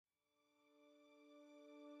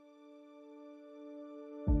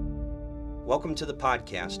Welcome to the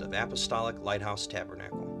podcast of Apostolic Lighthouse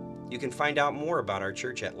Tabernacle. You can find out more about our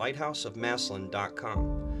church at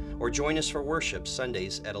lighthouseofmassillon.com or join us for worship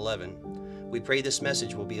Sundays at 11. We pray this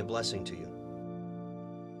message will be a blessing to you.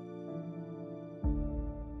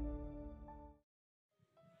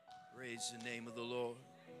 Praise the name of the Lord.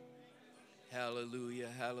 Hallelujah,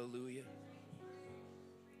 hallelujah.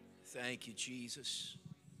 Thank you, Jesus.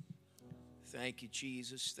 Thank you,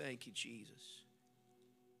 Jesus. Thank you, Jesus.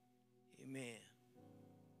 Amen.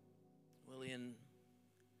 Well,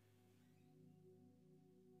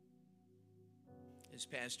 as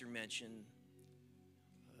Pastor mentioned,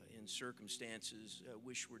 in circumstances, I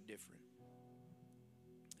wish were different.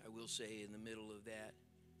 I will say in the middle of that,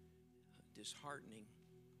 disheartening,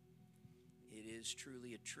 it is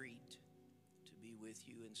truly a treat to be with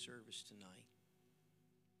you in service tonight.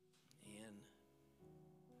 And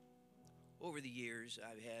over the years,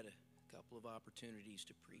 I've had a couple of opportunities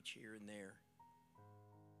to preach here and there.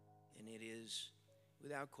 And it is,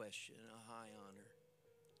 without question, a high honor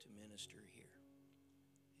to minister here.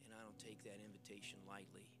 And I don't take that invitation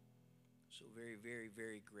lightly. So very, very,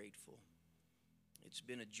 very grateful. It's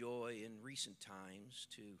been a joy in recent times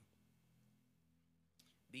to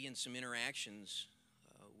be in some interactions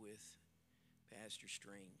with Pastor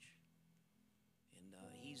Strange. And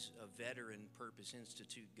he's a veteran Purpose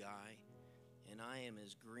Institute guy, and I am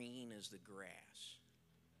as green as the grass.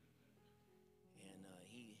 And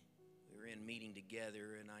we were in meeting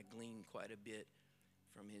together, and I gleaned quite a bit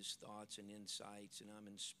from his thoughts and insights, and I'm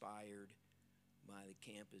inspired by the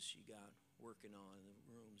campus you got working on, the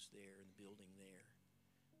rooms there, and the building there.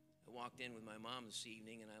 I walked in with my mom this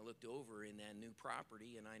evening, and I looked over in that new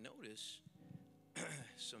property, and I noticed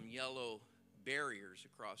some yellow barriers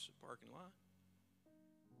across the parking lot,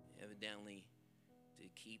 evidently to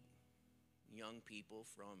keep young people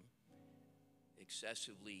from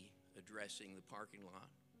excessively addressing the parking lot.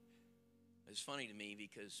 It's funny to me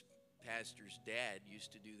because Pastor's dad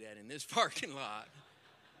used to do that in this parking lot.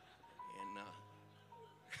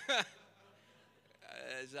 And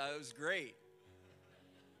that was great.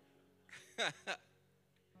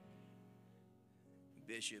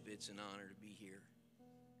 Bishop, it's an honor to be here.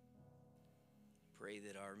 Pray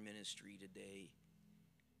that our ministry today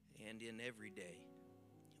and in every day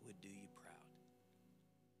would do you proud.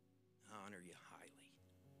 I honor you highly.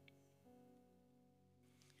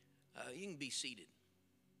 You can be seated.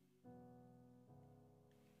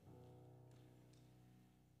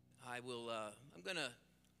 I'm going to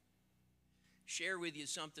share with you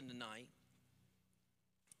something tonight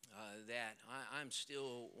that I'm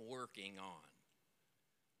still working on.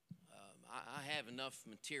 I have enough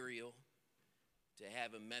material to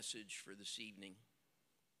have a message for this evening,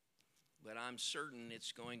 but I'm certain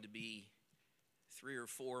it's going to be 3 or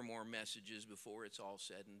 4 more messages before it's all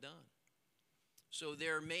said and done. So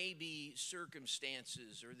there may be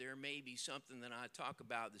circumstances, or there may be something that I talk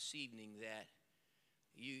about this evening that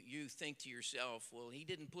you think to yourself, well, he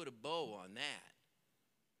didn't put a bow on that.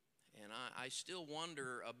 And I still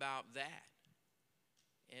wonder about that.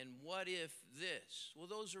 And what if this? Well,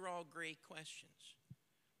 those are all great questions.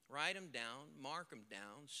 Write them down, mark them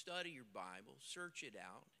down, study your Bible, search it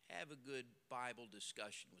out, have a good Bible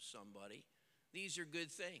discussion with somebody. These are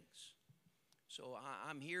good things. So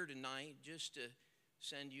I'm here tonight just to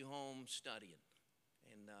send you home studying,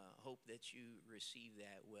 and hope that you receive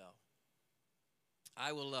that well.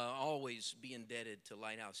 I will always be indebted to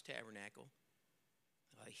Lighthouse Tabernacle.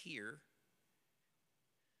 Here,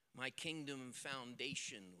 my kingdom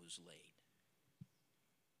foundation was laid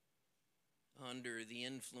under the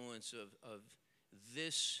influence of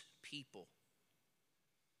this people.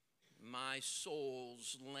 My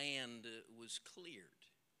soul's land was cleared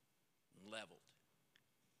and leveled.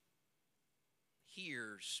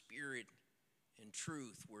 Here, spirit and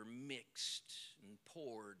truth were mixed and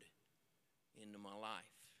poured into my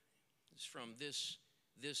life. It's from this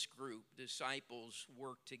group, disciples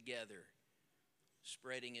work together,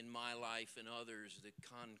 spreading in my life and others the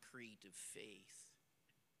concrete of faith,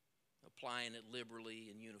 applying it liberally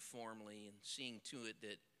and uniformly, and seeing to it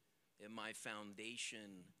that my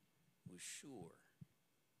foundation was sure.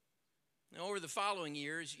 Now, over the following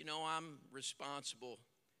years, I'm responsible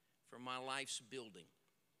for my life's building.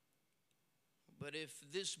 But if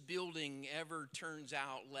this building ever turns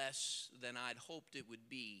out less than I'd hoped it would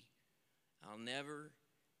be, I'll never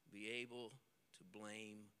be able to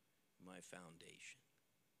blame my foundation.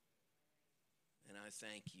 And I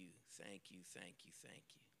thank you, thank you, thank you,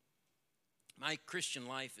 thank you. My Christian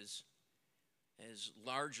life has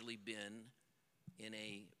largely been in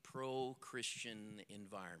a pro-Christian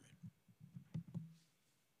environment.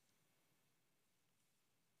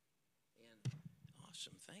 And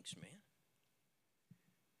Awesome. Thanks, man.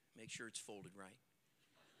 Make sure it's folded right.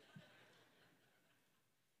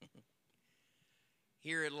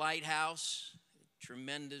 Here at Lighthouse,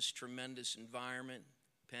 tremendous environment,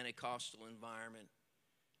 Pentecostal environment.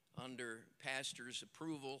 Under pastor's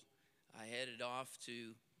approval, I headed off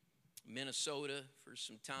to Minnesota for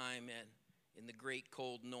some time in the great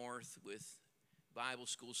cold north with Bible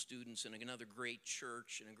school students and another great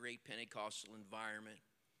church and a great Pentecostal environment.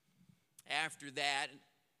 After that,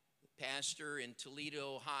 the pastor in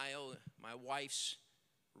Toledo, Ohio, my wife's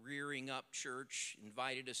rearing up church,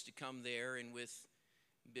 invited us to come there, and with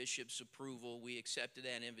Bishop's approval, we accepted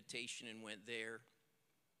that invitation and went there.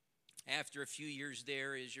 After a few years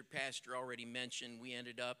there, as your pastor already mentioned, we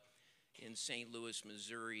ended up in St. Louis,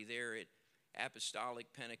 Missouri, there at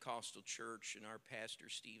Apostolic Pentecostal Church and our pastor,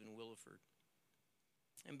 Stephen Williford.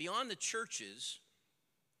 And beyond the churches,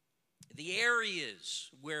 the areas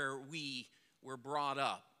where we were brought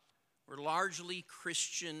up were largely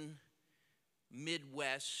Christian,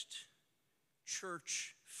 Midwest,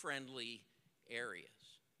 church-friendly areas.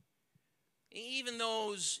 Even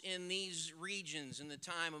those in these regions in the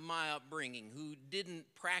time of my upbringing who didn't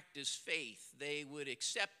practice faith, they would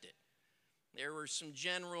accept it. There were some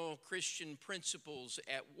general Christian principles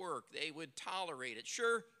at work. They would tolerate it.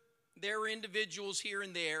 Sure, there were individuals here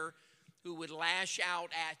and there who would lash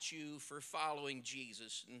out at you for following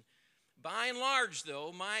Jesus. And by and large,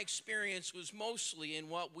 though, my experience was mostly in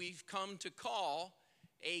what we've come to call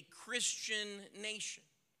a Christian nation.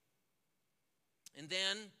 And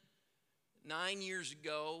then 9 years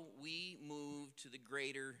ago, we moved to the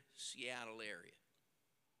greater Seattle area.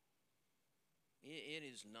 It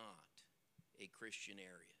is not a Christian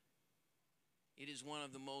area. It is one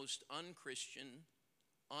of the most unchristian,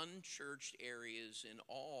 unchurched areas in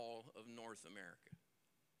all of North America.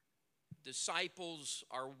 Disciples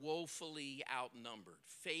are woefully outnumbered.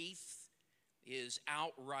 Faith is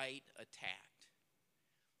outright attacked.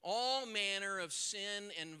 All manner of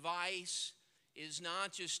sin and vice is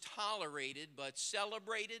not just tolerated, but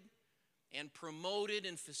celebrated and promoted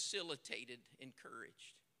and facilitated,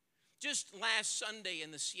 encouraged. Just last Sunday in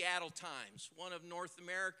the Seattle Times, one of North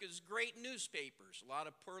America's great newspapers, a lot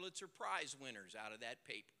of Pulitzer Prize winners out of that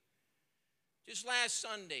paper. Just last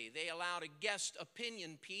Sunday, they allowed a guest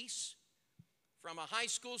opinion piece from a high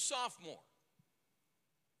school sophomore.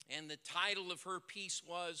 And the title of her piece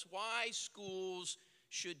was, "Why Schools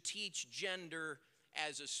Should Teach Gender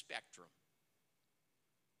as a Spectrum."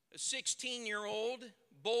 A 16-year-old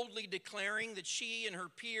boldly declaring that she and her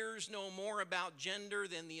peers know more about gender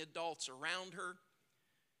than the adults around her.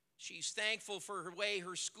 She's thankful for the way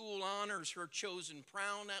her school honors her chosen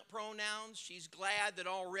pronouns. She's glad that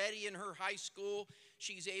already in her high school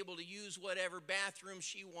she's able to use whatever bathroom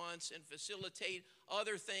she wants and facilitate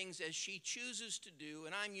other things as she chooses to do.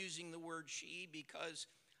 And I'm using the word she because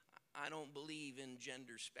I don't believe in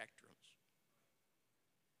gender spectrums.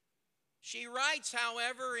 She writes,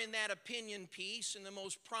 however, in that opinion piece in the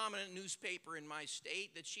most prominent newspaper in my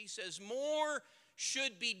state, that she says more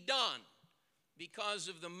should be done because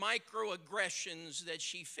of the microaggressions that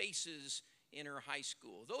she faces in her high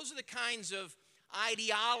school. Those are the kinds of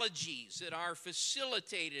ideologies that are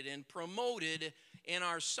facilitated and promoted in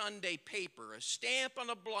our Sunday paper, a stamp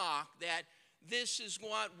on a block that this is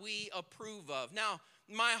what we approve of. Now,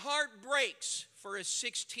 my heart breaks for a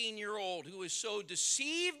 16-year-old who is so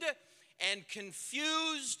deceived and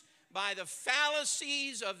confused by the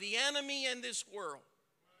fallacies of the enemy in this world.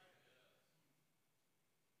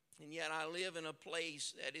 And yet I live in a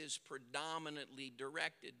place that is predominantly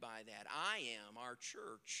directed by that. Our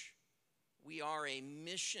church, we are a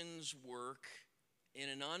missions work in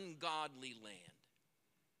an ungodly land.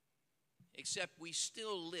 Except we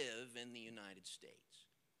still live in the United States.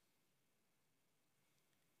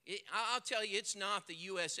 I'll tell you, it's not the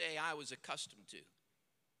USA I was accustomed to.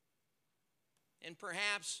 And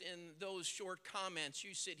perhaps in those short comments,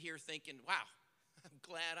 you sit here thinking, wow, I'm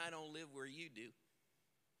glad I don't live where you do.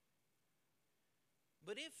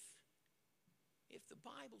 But if the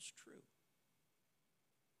Bible's true,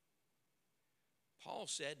 Paul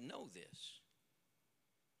said, know this.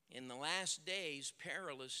 In the last days,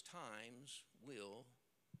 perilous times will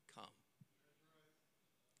come.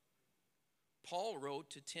 Paul wrote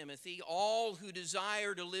to Timothy, all who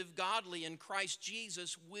desire to live godly in Christ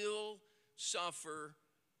Jesus will suffer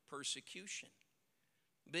persecution.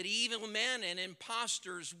 But evil men and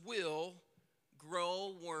impostors will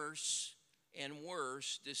grow worse and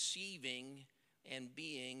worse, deceiving and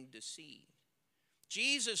being deceived.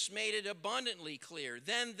 Jesus made it abundantly clear.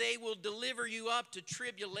 Then they will deliver you up to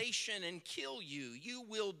tribulation and kill you. You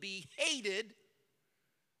will be hated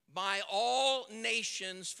by all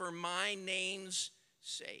nations for my name's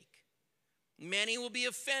sake. Many will be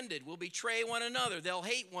offended, will betray one another, they'll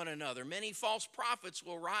hate one another. Many false prophets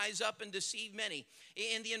will rise up and deceive many.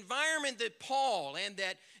 In the environment that Paul and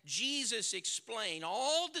that Jesus explain,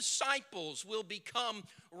 all disciples will become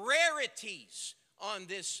rarities on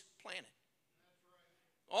this planet.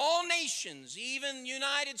 All nations, even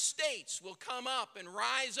United States, will come up and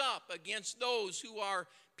rise up against those who are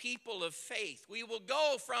people of faith. We will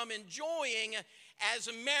go from enjoying as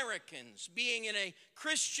Americans being in a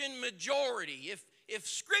Christian majority. If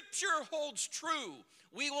Scripture holds true,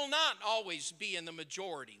 we will not always be in the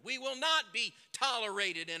majority. We will not be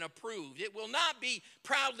tolerated and approved. It will not be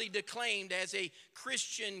proudly declaimed as a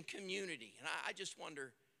Christian community. And I just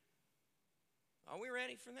wonder, are we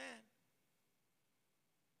ready for that?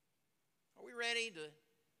 Are we ready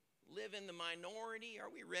to live in the minority? Are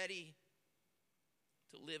we ready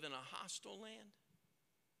to live in a hostile land?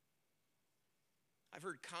 I've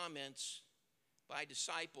heard comments by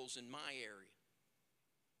disciples in my area,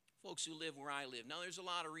 folks who live where I live. Now, there's a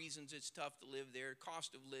lot of reasons it's tough to live there.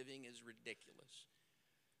 Cost of living is ridiculous.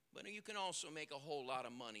 But you can also make a whole lot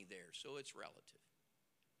of money there, so it's relative.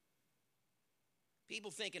 People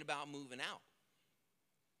thinking about moving out.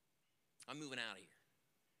 I'm moving out of here.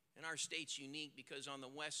 And our state's unique because on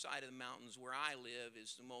the west side of the mountains where I live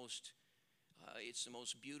is it's the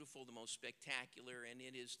most beautiful, the most spectacular, and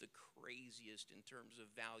it is the craziest in terms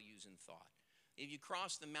of values and thought. If you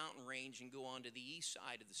cross the mountain range and go on to the east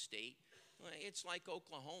side of the state, it's like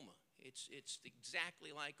Oklahoma. It's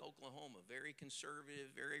exactly like Oklahoma. Very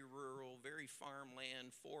conservative, very rural, very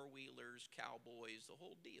farmland, four-wheelers, cowboys, the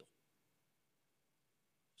whole deal.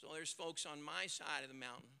 So there's folks on my side of the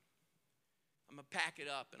mountain. I'm going to pack it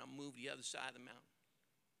up and I'll move to the other side of the mountain.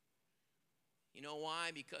 You know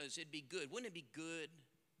why? Because it'd be good. Wouldn't it be good?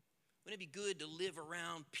 Wouldn't it be good to live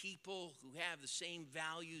around people who have the same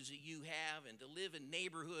values that you have and to live in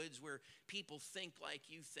neighborhoods where people think like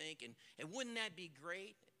you think? And wouldn't that be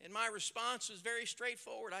great? And my response was very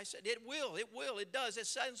straightforward. I said, it will, it does. It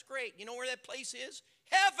sounds great. You know where that place is?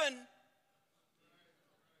 Heaven.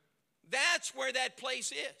 That's where that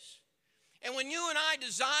place is. And when you and I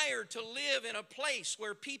desire to live in a place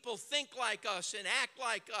where people think like us and act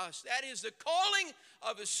like us, that is the calling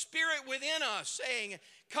of a spirit within us saying,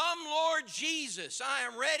 come Lord Jesus, I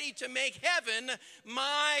am ready to make heaven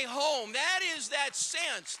my home. That is that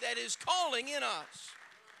sense that is calling in us.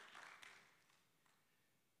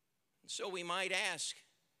 And so we might ask,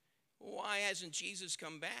 why hasn't Jesus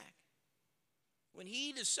come back? When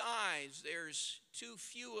he decides there's too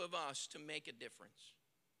few of us to make a difference,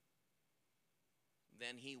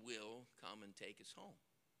 then he will come and take us home.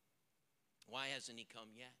 Why hasn't he come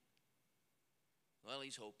yet? Well,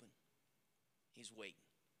 he's hoping. He's waiting.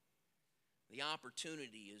 The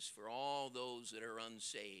opportunity is for all those that are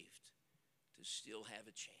unsaved to still have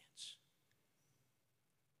a chance.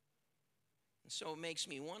 And so it makes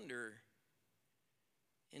me wonder,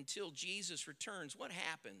 until Jesus returns, what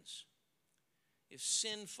happens if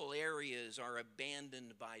sinful areas are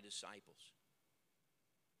abandoned by disciples?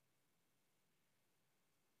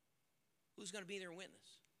 Who's going to be their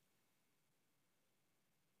witness?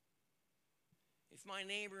 If my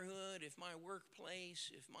neighborhood, if my workplace,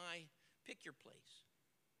 pick your place.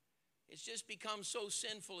 It's just become so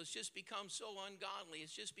sinful. It's just become so ungodly.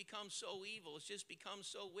 It's just become so evil. It's just become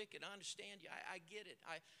so wicked. I understand you. I get it.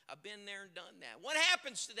 I've been there and done that. What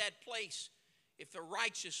happens to that place if the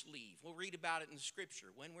righteous leave? We'll read about it in the Scripture.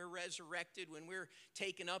 When we're resurrected, when we're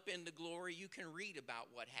taken up into glory, you can read about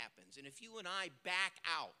what happens. And if you and I back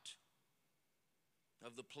out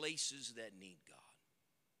of the places that need God,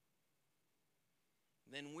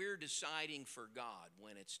 then we're deciding for God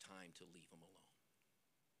when it's time to leave him alone.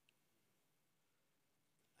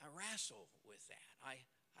 I wrestle with that.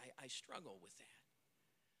 I struggle with that.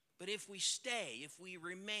 But if we stay, if we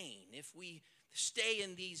remain, if we stay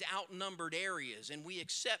in these outnumbered areas and we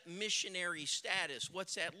accept missionary status,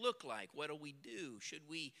 what's that look like? What do we do? Should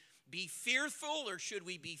we be fearful or should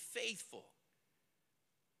we be faithful?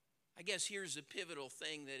 I guess here's the pivotal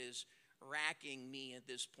thing that is racking me at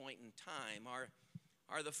this point in time.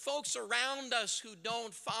 Are the folks around us who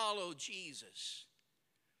don't follow Jesus,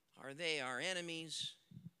 are they our enemies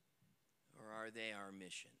or are they our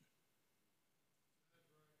mission?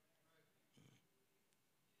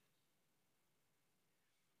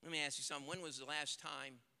 Let me ask you something. When was the last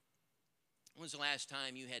time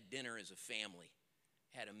you had dinner as a family,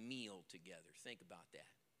 had a meal together? Think about that.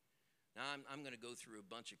 Now, I'm going to go through a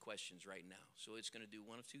bunch of questions right now. So it's going to do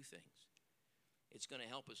one of two things. It's going to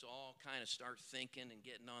help us all kind of start thinking and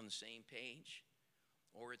getting on the same page,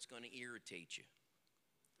 or it's going to irritate you.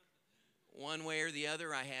 one way or the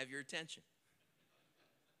other, I have your attention.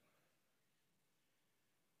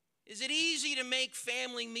 Is it easy to make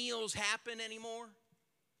family meals happen anymore?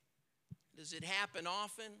 Does it happen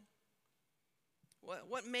often?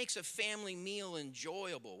 What makes a family meal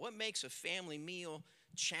enjoyable? What makes a family meal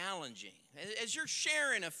challenging? As you're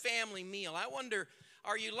sharing a family meal, I wonder,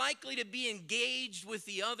 are you likely to be engaged with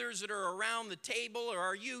the others that are around the table, or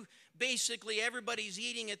are you basically everybody's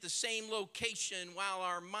eating at the same location while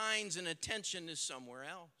our minds and attention is somewhere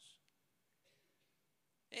else?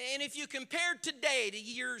 And if you compare today to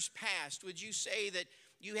years past, would you say that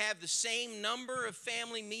you have the same number of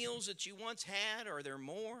family meals that you once had? Are there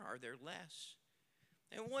more? Are there less?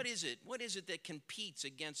 And what is it? What is it that competes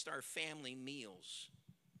against our family meals?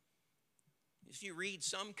 If you read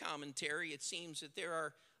some commentary, it seems that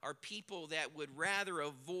there are people that would rather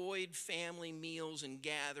avoid family meals and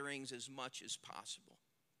gatherings as much as possible.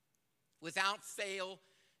 Without fail,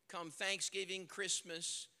 come Thanksgiving,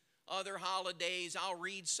 Christmas, other holidays, I'll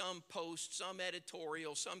read some post, some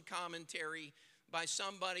editorial, some commentary by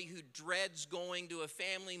somebody who dreads going to a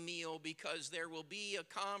family meal because there will be a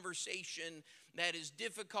conversation that is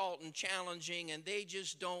difficult and challenging, and they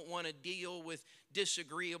just don't want to deal with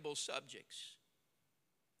disagreeable subjects.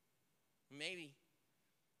 Maybe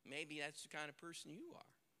that's the kind of person you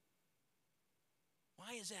are.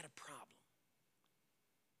 Why is that a problem?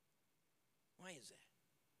 Why is that?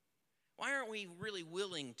 Why aren't we really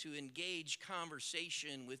willing to engage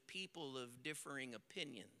conversation with people of differing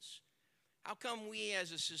opinions? How come we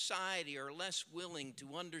as a society are less willing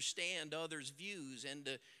to understand others' views and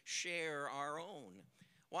to share our own?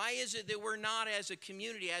 Why is it that we're not, as a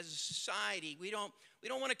community, as a society, we don't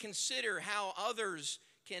want to consider how others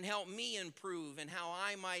can help me improve and how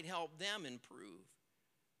I might help them improve?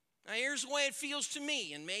 Now, here's the way it feels to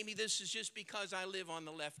me, and maybe this is just because I live on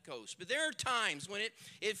the left coast, but there are times when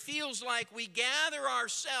it feels like we gather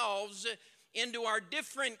ourselves into our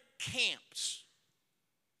different camps,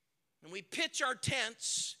 and we pitch our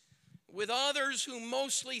tents with others who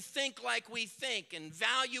mostly think like we think and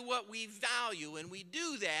value what we value, and we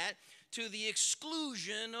do that to the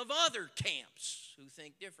exclusion of other camps who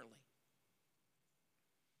think differently.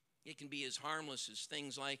 It can be as harmless as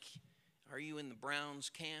things like, are you in the Browns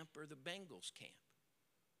camp or the Bengals camp?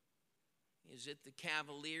 Is it the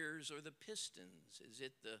Cavaliers or the Pistons? Is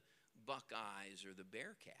it the Buckeyes or the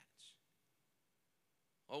Bearcats?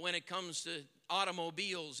 Or when it comes to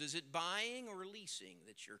automobiles, is it buying or leasing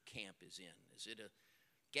that your camp is in? Is it a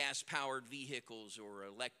gas-powered vehicles or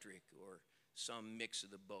electric or some mix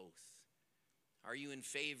of the both? Are you in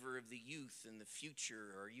favor of the youth and the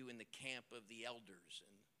future? Or are you in the camp of the elders?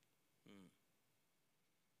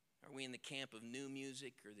 Are we in the camp of new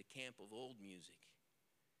music or the camp of old music?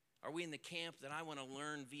 Are we in the camp that I want to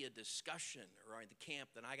learn via discussion, or are the camp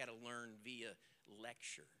that I got to learn via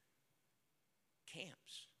lecture?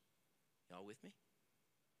 Camps. Y'all with me?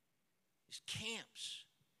 These camps.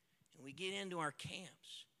 And we get into our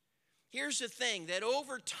camps. Here's the thing, that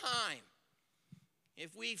over time,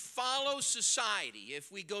 if we follow society,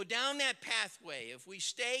 if we go down that pathway, if we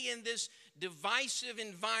stay in this divisive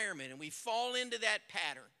environment and we fall into that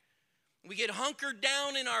pattern, we get hunkered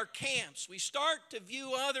down in our camps, we start to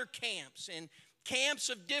view other camps and camps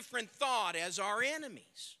of different thought as our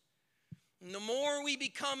enemies. And the more we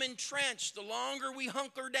become entrenched, the longer we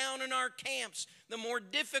hunker down in our camps, the more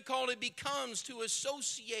difficult it becomes to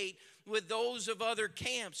associate with those of other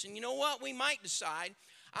camps. And you know what? We might decide,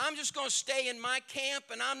 I'm just going to stay in my camp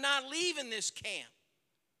and I'm not leaving this camp.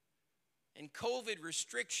 And COVID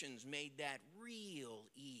restrictions made that real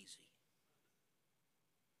easy.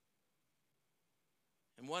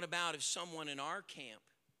 And what about if someone in our camp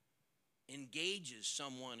engages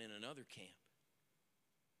someone in another camp?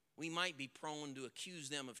 We might be prone to accuse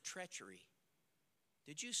them of treachery.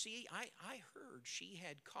 Did you see? I heard she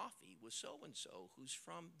had coffee with so-and-so who's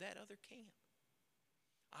from that other camp.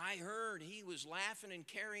 I heard he was laughing and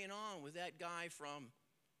carrying on with that guy from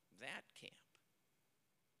that camp.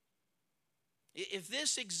 If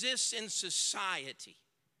this exists in society,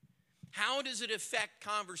 how does it affect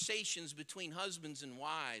conversations between husbands and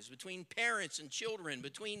wives, between parents and children,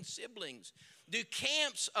 between siblings? Do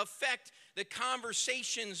camps affect the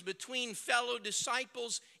conversations between fellow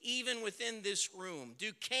disciples, even within this room?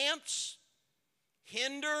 Do camps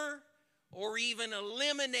hinder or even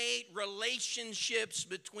eliminate relationships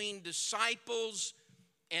between disciples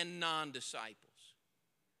and non-disciples?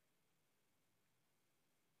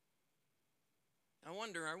 I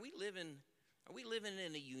wonder, are we living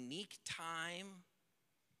in a unique time,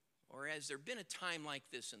 or has there been a time like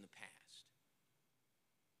this in the past?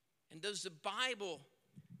 And does the Bible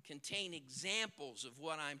contain examples of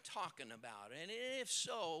what I'm talking about? And if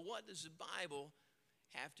so, what does the Bible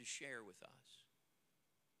have to share with us?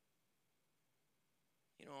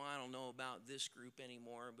 You know, I don't know about this group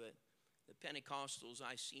anymore, but the Pentecostals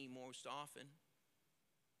I see most often,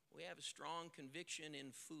 we have a strong conviction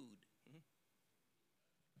in food.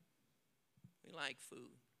 We like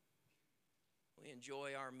food. We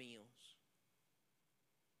enjoy our meals.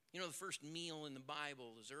 You know, the first meal in the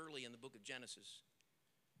Bible is early in the book of Genesis.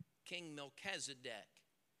 King Melchizedek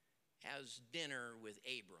has dinner with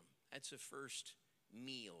Abram. That's the first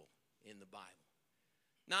meal in the Bible.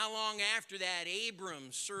 Not long after that,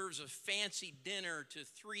 Abram serves a fancy dinner to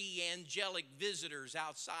 3 angelic visitors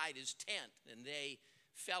outside his tent, and they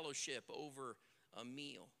fellowship over a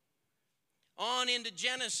meal. On into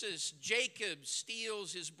Genesis, Jacob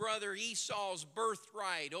steals his brother Esau's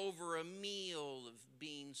birthright over a meal of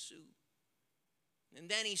bean soup. And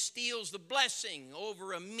then he steals the blessing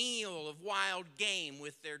over a meal of wild game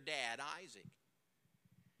with their dad, Isaac.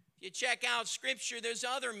 You check out Scripture, there's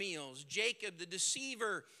other meals. Jacob, the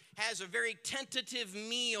deceiver, has a very tentative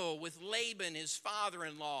meal with Laban, his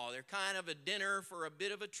father-in-law. They're kind of a dinner for a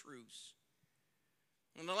bit of a truce.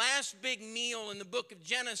 And the last big meal in the book of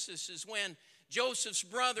Genesis is when Joseph's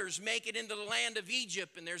brothers make it into the land of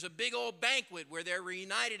Egypt, and there's a big old banquet where they're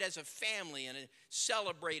reunited as a family and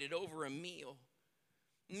celebrated over a meal.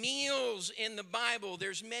 Meals in the Bible,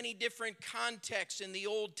 there's many different contexts in the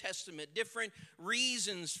Old Testament, different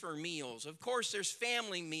reasons for meals. Of course, there's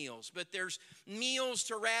family meals, but there's meals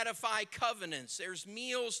to ratify covenants. There's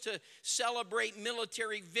meals to celebrate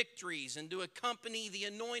military victories and to accompany the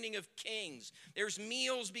anointing of kings. There's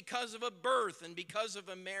meals because of a birth and because of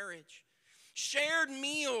a marriage. Shared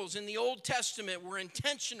meals in the Old Testament were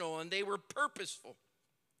intentional and they were purposeful.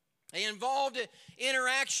 They involved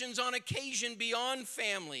interactions on occasion beyond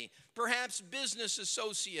family, perhaps business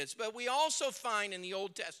associates. But we also find in the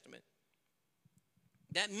Old Testament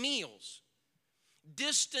that meals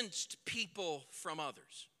distanced people from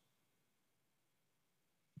others.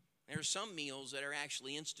 There are some meals that are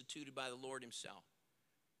actually instituted by the Lord himself.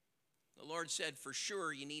 The Lord said, for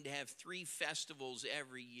sure, you need to have 3 festivals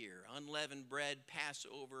every year: unleavened bread,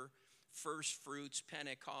 Passover, first fruits,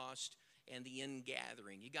 Pentecost, and the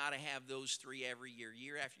ingathering. You got to have those 3 every year,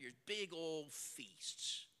 year after year. Big old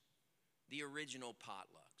feasts, the original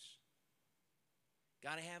potlucks.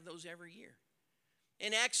 Got to have those every year.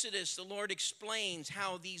 In Exodus, the Lord explains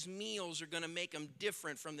how these meals are going to make them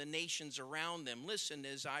different from the nations around them. Listen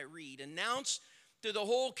as I read. Announce to the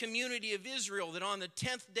whole community of Israel that on the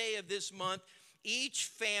 10th day of this month, each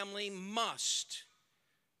family must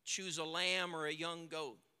choose a lamb or a young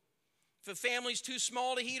goat. If a family's too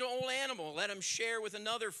small to eat an old animal, let them share with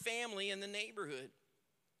another family in the neighborhood.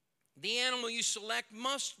 The animal you select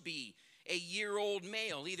must be a year-old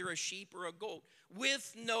male, either a sheep or a goat,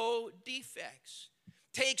 with no defects.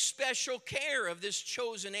 Take special care of this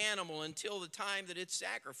chosen animal until the time that it's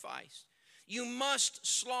sacrificed. You must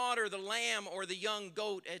slaughter the lamb or the young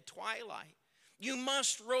goat at twilight. You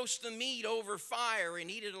must roast the meat over fire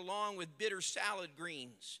and eat it along with bitter salad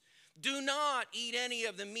greens. Do not eat any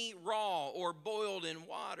of the meat raw or boiled in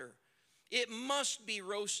water. It must be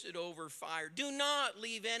roasted over fire. Do not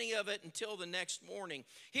leave any of it until the next morning.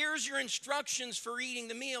 Here's your instructions for eating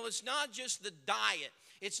the meal. It's not just the diet.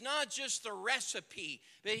 It's not just the recipe.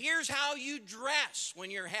 But here's how you dress when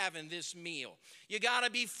you're having this meal. You got to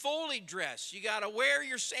be fully dressed. You got to wear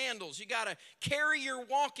your sandals. You got to carry your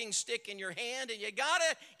walking stick in your hand. And you got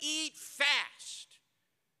to eat fast.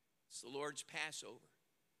 It's the Lord's Passover.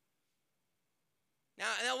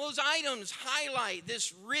 Now, those items highlight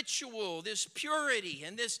this ritual, this purity,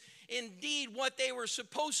 and this indeed what they were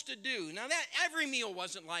supposed to do. Now, that every meal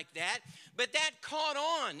wasn't like that, but that caught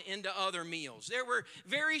on into other meals. There were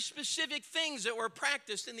very specific things that were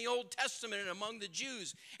practiced in the Old Testament and among the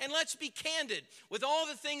Jews. And let's be candid with all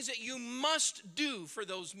the things that you must do for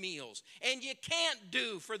those meals and you can't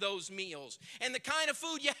do for those meals, and the kind of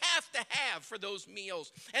food you have to have for those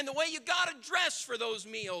meals, and the way you got to dress for those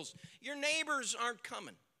meals. Your neighbors aren't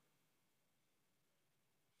coming.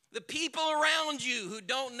 The people around you who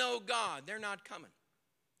don't know God, they're not coming.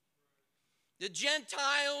 The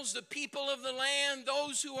Gentiles, the people of the land,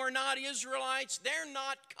 those who are not Israelites, they're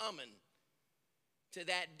not coming to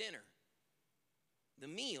that dinner. The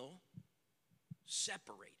meal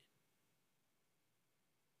separated.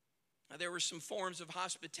 Now, there were some forms of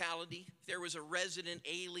hospitality. If there was a resident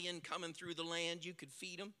alien coming through the land, you could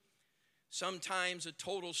feed them. Sometimes a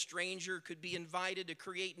total stranger could be invited to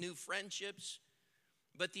create new friendships.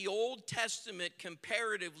 But the Old Testament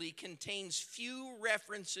comparatively contains few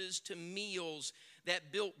references to meals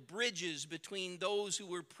that built bridges between those who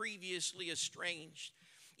were previously estranged.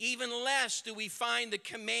 Even less do we find the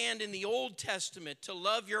command in the Old Testament to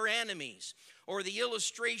love your enemies, or the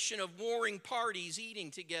illustration of warring parties eating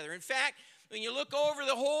together. In fact, when you look over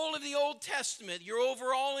the whole of the Old Testament, your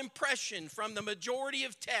overall impression from the majority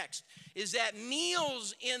of text is that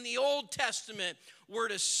meals in the Old Testament were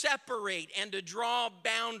to separate and to draw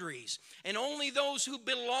boundaries. And only those who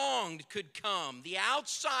belonged could come. The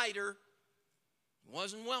outsider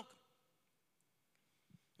wasn't welcome.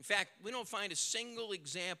 In fact, we don't find a single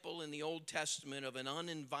example in the Old Testament of an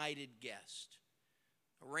uninvited guest,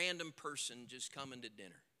 a random person just coming to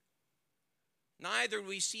dinner. Neither do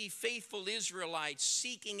we see faithful Israelites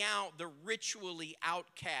seeking out the ritually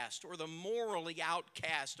outcast or the morally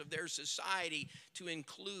outcast of their society to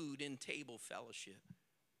include in table fellowship.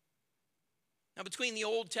 Now, between the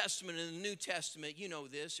Old Testament and the New Testament, you know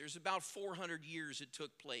this, there's about 400 years it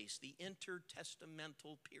took place, the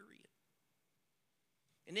intertestamental period.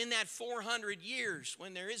 And in that 400 years,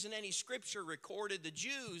 when there isn't any scripture recorded, the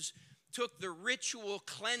Jews took the ritual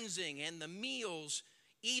cleansing and the meals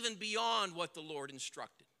even beyond what the Lord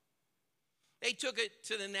instructed. They took it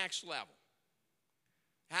to the next level.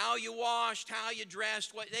 How you washed, how you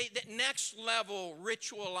dressed, the next level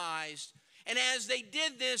ritualized. And as they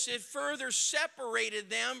did this, it further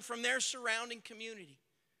separated them from their surrounding community.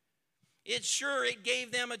 It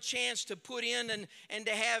gave them a chance to put in and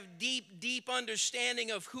to have deep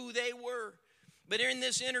understanding of who they were. But in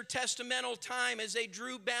this intertestamental time, as they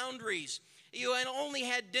drew boundaries, you only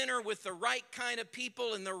had dinner with the right kind of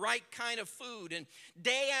people and the right kind of food. And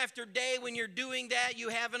day after day, when you're doing that, you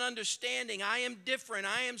have an understanding. I am different.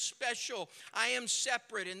 I am special. I am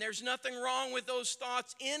separate. And there's nothing wrong with those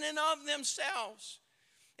thoughts in and of themselves,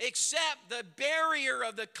 except the barrier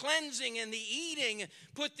of the cleansing and the eating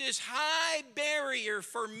put this high barrier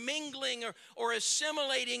for mingling or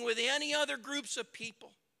assimilating with any other groups of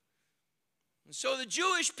people. And so the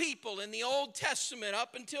Jewish people in the Old Testament,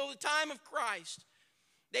 up until the time of Christ,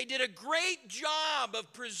 they did a great job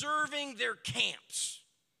of preserving their camps.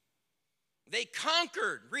 They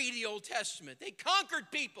conquered, read the Old Testament, they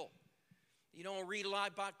conquered people. You don't read a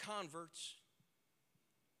lot about converts.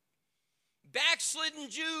 Backslidden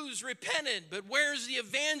Jews repented, but where's the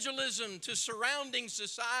evangelism to surrounding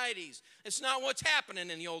societies? It's not what's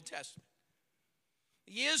happening in the Old Testament.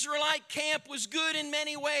 The Israelite camp was good in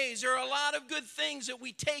many ways. There are a lot of good things that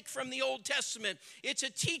we take from the Old Testament. It's a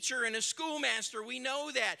teacher and a schoolmaster. We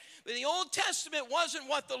know that. But the Old Testament wasn't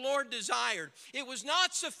what the Lord desired. It was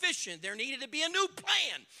not sufficient. There needed to be a new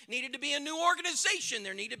plan. Needed to be a new organization.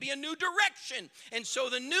 There needed to be a new direction. And so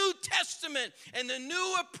the New Testament and the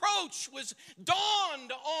new approach was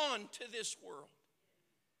dawned on to this world.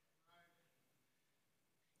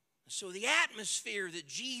 So the atmosphere that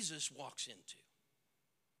Jesus walks into.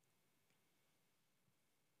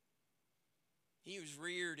 He was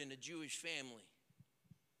reared in a Jewish family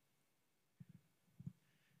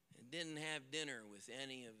and didn't have dinner with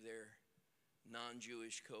any of their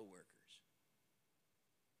non-Jewish co-workers.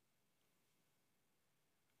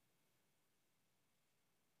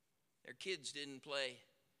 Their kids didn't play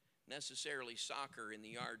necessarily soccer in the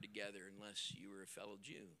yard together unless you were a fellow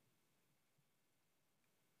Jew.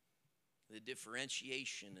 The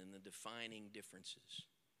differentiation and the defining differences.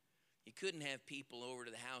 You couldn't have people over to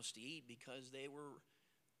the house to eat because they were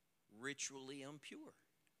ritually impure.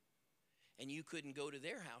 And you couldn't go to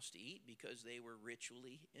their house to eat because they were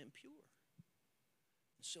ritually impure.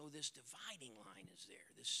 And so this dividing line is there.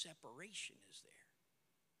 This separation is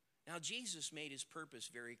there. Now, Jesus made his purpose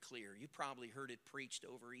very clear. You probably heard it preached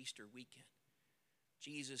over Easter weekend.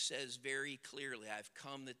 Jesus says very clearly, I've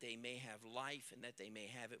come that they may have life and that they may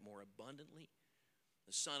have it more abundantly.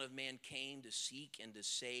 The Son of Man came to seek and to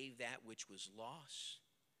save that which was lost.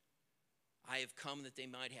 I have come that they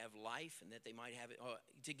might have life and that they might have it,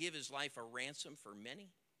 to give his life a ransom for many.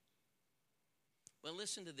 Well,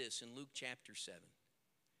 listen to this in Luke chapter 7.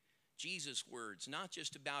 Jesus' words, not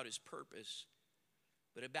just about his purpose,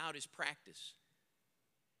 but about his practice.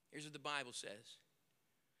 Here's what the Bible says.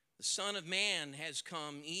 The Son of Man has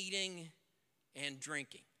come eating and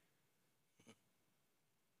drinking.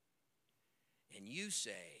 And you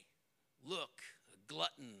say, look, a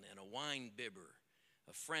glutton and a wine bibber,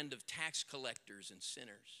 a friend of tax collectors and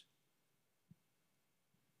sinners.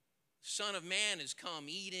 The Son of Man has come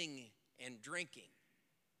eating and drinking.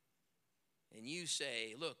 And you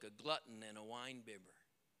say, look, a glutton and a wine bibber.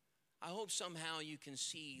 I hope somehow you can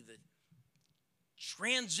see the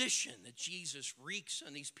transition that Jesus wreaks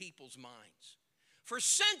on these people's minds. For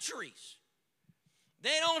centuries,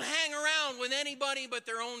 they don't hang around with anybody but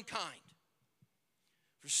their own kind.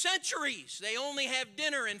 For centuries, they only have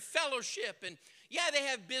dinner and fellowship. And yeah, they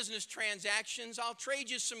have business transactions. I'll trade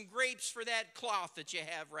you some grapes for that cloth that you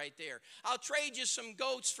have right there. I'll trade you some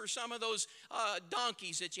goats for some of those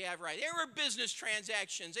donkeys that you have right there. They were business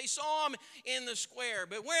transactions. They saw them in the square.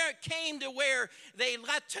 But where it came to where they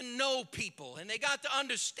got to know people and they got to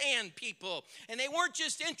understand people, and they weren't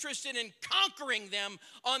just interested in conquering them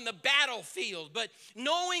on the battlefield, but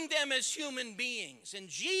knowing them as human beings. And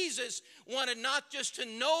Jesus wanted not just to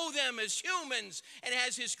know them as humans and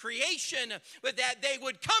as his creation, but that they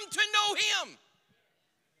would come to know him.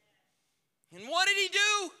 And what did he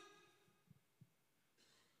do?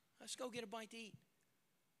 Let's go get a bite to eat.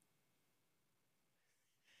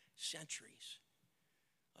 Centuries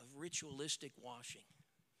of ritualistic washing,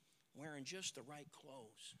 wearing just the right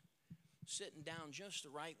clothes, sitting down just the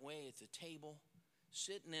right way at the table,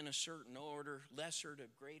 sitting in a certain order, lesser to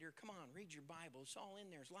greater. Come on, read your Bible. It's all in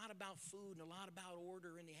there. It's a lot about food and a lot about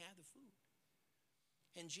order, and they have the food.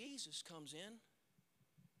 And Jesus comes in.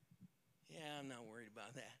 Yeah, I'm not worried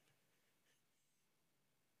about that.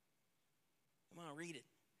 Come on, read it.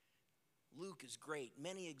 Luke is great.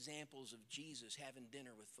 Many examples of Jesus having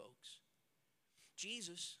dinner with folks.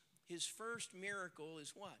 Jesus, his first miracle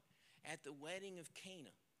is what? At the wedding of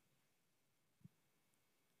Cana.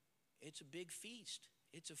 It's a big feast.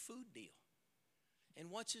 It's a food deal. And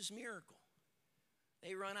what's his miracle?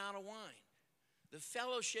 They run out of wine. The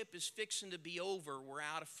fellowship is fixing to be over. We're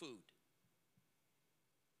out of food.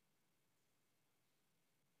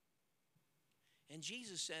 And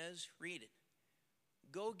Jesus says, read it,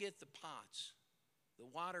 go get the pots, the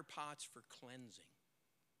water pots for cleansing.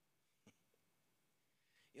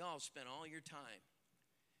 Y'all spent all your time,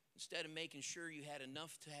 instead of making sure you had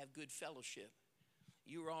enough to have good fellowship,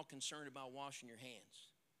 you were all concerned about washing your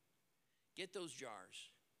hands. Get those jars,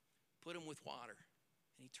 put them with water,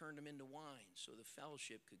 and he turned them into wine so the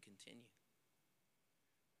fellowship could continue.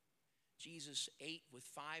 Jesus ate with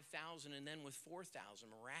 5,000 and then with 4,000,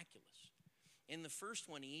 miraculous. In the first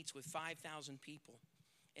one, he eats with 5,000 people.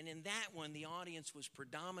 And in that one, the audience was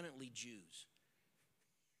predominantly Jews.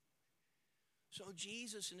 So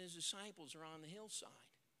Jesus and his disciples are on the hillside.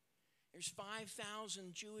 There's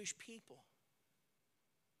 5,000 Jewish people.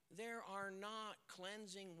 There are not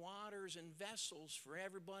cleansing waters and vessels for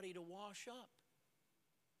everybody to wash up.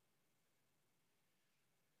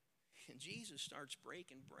 And Jesus starts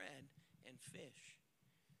breaking bread and fish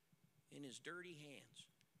in his dirty hands.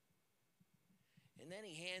 And then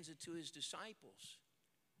he hands it to his disciples.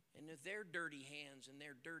 And with their dirty hands and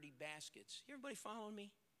their dirty baskets. Everybody following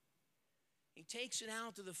me? He takes it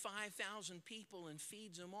out to the 5,000 people and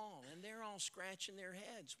feeds them all. And they're all scratching their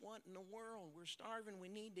heads. What in the world? We're starving. We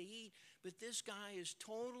need to eat. But this guy is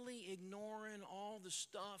totally ignoring all the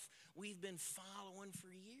stuff we've been following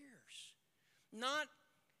for years. Not,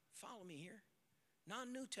 follow me here, not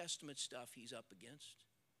New Testament stuff he's up against,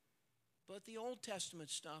 but the Old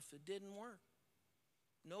Testament stuff that didn't work.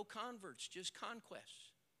 No converts, just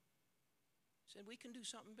conquests. He said, we can do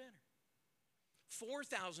something better.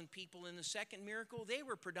 4,000 people in the second miracle, they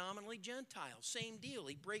were predominantly Gentiles. Same deal.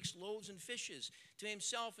 He breaks loaves and fishes to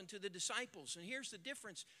himself and to the disciples. And here's the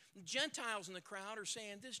difference. The Gentiles in the crowd are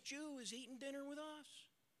saying, this Jew is eating dinner with us.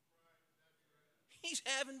 He's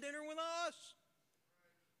having dinner with us.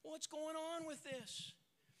 What's going on with this?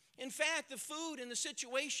 In fact, the food and the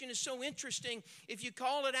situation is so interesting. If you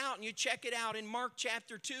call it out and you check it out in Mark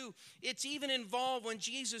chapter 2, it's even involved when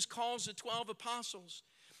Jesus calls the 12 apostles.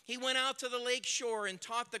 He went out to the lake shore and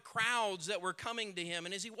taught the crowds that were coming to him.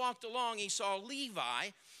 And as he walked along, he saw Levi,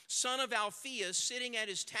 son of Alphaeus, sitting at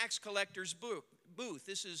his tax collector's booth.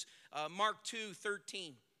 This is Mark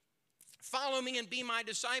 2:13. Follow me and be my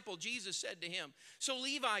disciple, Jesus said to him. So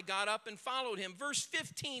Levi got up and followed him. Verse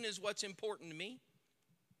 15 is what's important to me.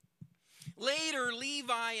 Later,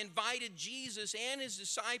 Levi invited Jesus and his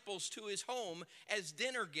disciples to his home as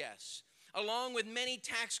dinner guests, along with many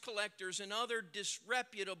tax collectors and other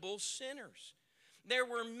disreputable sinners. There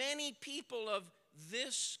were many people of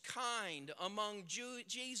this kind among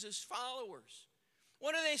Jesus' followers.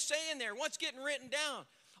 What are they saying there? What's getting written down?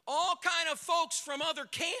 All kind of folks from other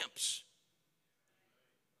camps.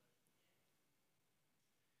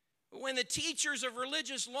 When the teachers of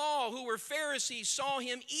religious law, who were Pharisees, saw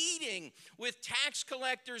him eating with tax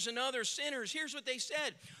collectors and other sinners, here's what they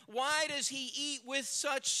said. Why does he eat with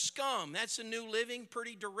such scum? That's a New Living,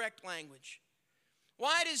 pretty direct language.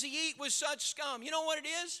 Why does he eat with such scum? You know what it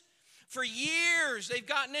is? For years, they've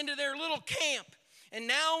gotten into their little camp. And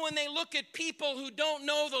now when they look at people who don't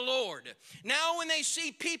know the Lord, now when they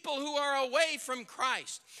see people who are away from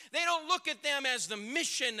Christ, they don't look at them as the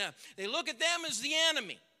mission. They look at them as the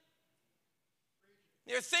enemy.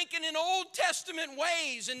 They're thinking in Old Testament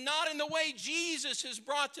ways and not in the way Jesus has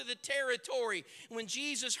brought to the territory. When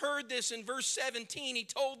Jesus heard this in verse 17, he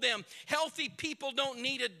told them, healthy people don't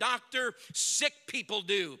need a doctor, sick people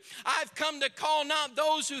do. I've come to call not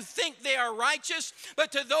those who think they are righteous,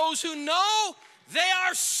 but to those who know they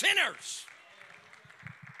are sinners.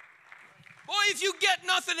 Boy, if you get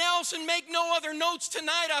nothing else and make no other notes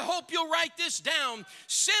tonight, I hope you'll write this down.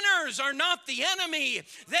 Sinners are not the enemy.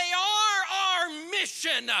 They are our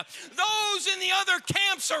mission. Those in the other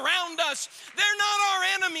camps around us, they're not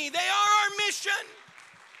our enemy. They are our mission.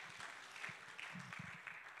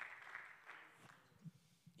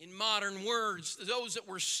 In modern words, those that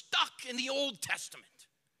were stuck in the Old Testament.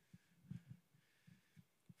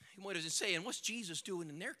 What is it saying? What's Jesus doing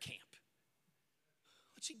in their camp?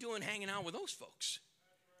 What's he doing hanging out with those folks?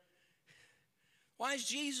 Why has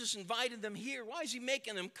Jesus invited them here? Why is he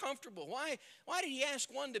making them comfortable? Why did he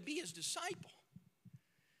ask one to be his disciple?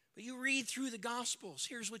 But you read through the Gospels,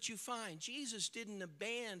 here's what you find. Jesus didn't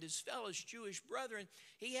abandon his fellow Jewish brethren.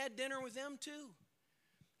 He had dinner with them too.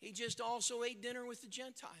 He just also ate dinner with the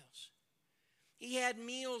Gentiles. He had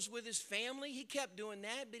meals with his family. He kept doing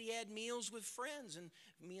that, but he had meals with friends and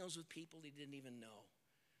meals with people he didn't even know.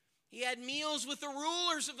 He had meals with the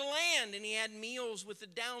rulers of the land, and he had meals with the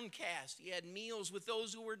downcast. He had meals with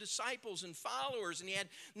those who were disciples and followers, and he had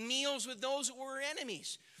meals with those who were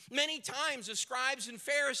enemies. Many times the scribes and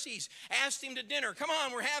Pharisees asked him to dinner. Come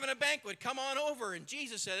on, we're having a banquet. Come on over. And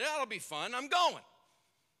Jesus said, that'll be fun. I'm going.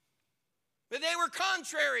 But they were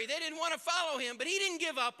contrary. They didn't want to follow him, but he didn't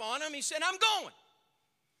give up on them. He said, I'm going.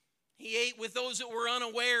 He ate with those that were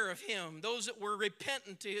unaware of him, those that were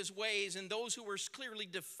repentant to his ways, and those who were clearly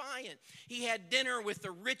defiant. He had dinner with the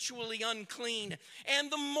ritually unclean and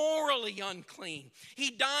the morally unclean. He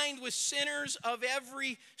dined with sinners of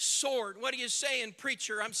every sort. What are you saying,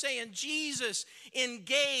 preacher? I'm saying Jesus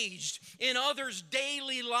engaged in others'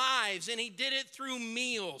 daily lives, and he did it through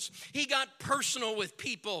meals. He got personal with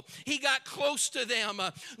people. He got close to them.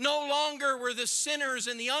 No longer were the sinners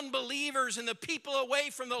and the unbelievers and the people away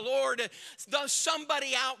from the Lord,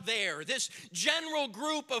 somebody out there, this general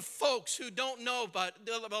group of folks who don't know but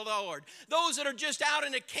the Lord, those that are just out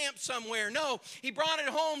in a camp somewhere. No, he brought it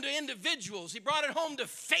home to individuals. He brought it home to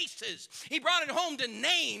faces. He brought it home to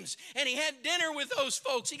names, and he had dinner with those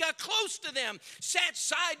folks. He got close to them, sat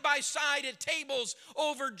side by side at tables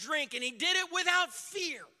over drink, and he did it without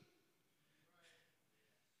fear.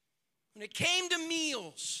 When it came to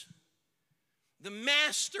meals, the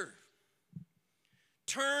master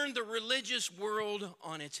turned the religious world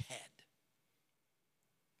on its head.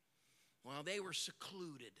 While they were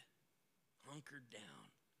secluded, hunkered down,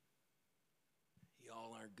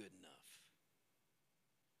 y'all aren't good enough.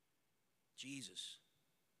 Jesus,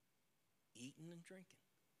 eating and drinking.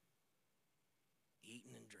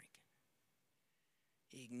 Eating and drinking.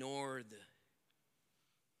 He ignored the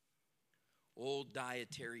old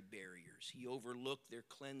dietary barriers. He overlooked their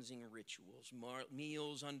cleansing rituals.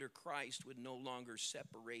 Meals under Christ would no longer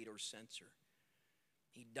separate or censor.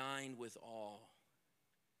 He dined with all.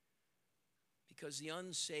 Because the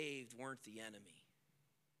unsaved weren't the enemy.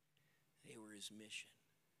 They were his mission.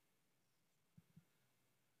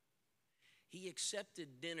 He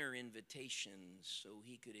accepted dinner invitations so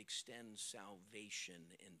he could extend salvation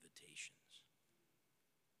invitations.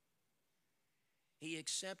 He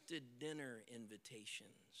accepted dinner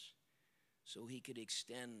invitations so he could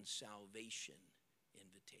extend salvation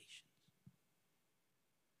invitations.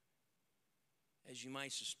 As you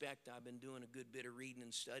might suspect, I've been doing a good bit of reading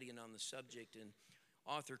and studying on the subject, and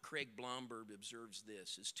author Craig Blomberg observes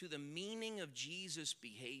this. As to the meaning of Jesus'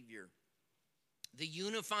 behavior, the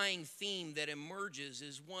unifying theme that emerges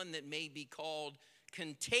is one that may be called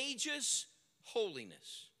contagious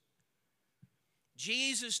holiness.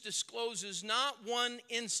 Jesus discloses not one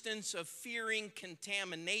instance of fearing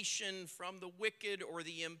contamination from the wicked or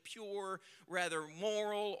the impure, rather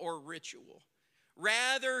moral or ritual.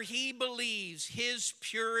 Rather, he believes his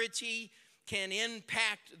purity can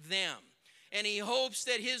impact them. And he hopes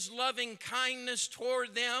that his loving kindness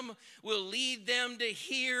toward them will lead them to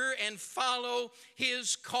hear and follow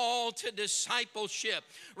his call to discipleship.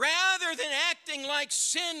 Rather than acting like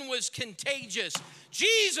sin was contagious,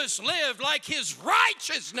 Jesus lived like his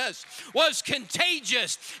righteousness was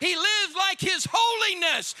contagious. He lived like his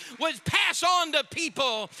holiness would pass on to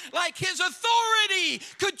people, like his authority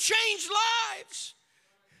could change lives.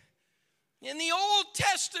 In the Old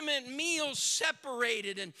Testament, meals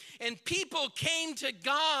separated, and people came to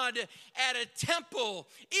God at a temple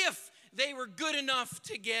if they were good enough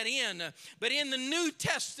to get in. But in the New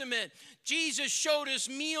Testament, Jesus showed us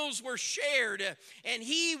meals were shared, and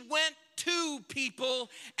he went two people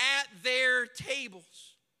at their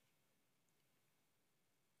tables.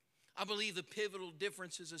 I believe the pivotal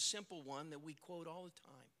difference is a simple one that we quote all the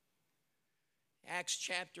time. Acts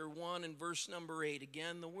chapter 1 and verse number 8.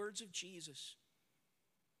 Again, the words of Jesus.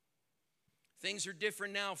 Things are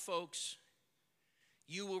different now, folks.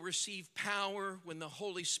 You will receive power when the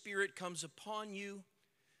Holy Spirit comes upon you.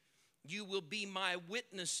 You will be my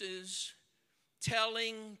witnesses,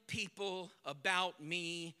 telling people about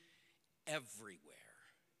me everywhere.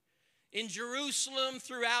 In Jerusalem,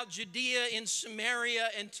 throughout Judea, in Samaria,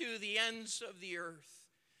 and to the ends of the earth.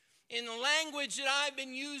 In the language that I've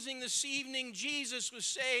been using this evening, Jesus was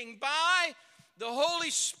saying, by the Holy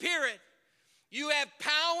Spirit, you have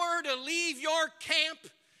power to leave your camp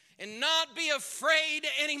and not be afraid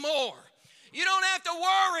anymore. You don't have to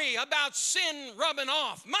worry about sin rubbing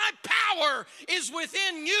off. My power is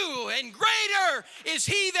within you, and greater is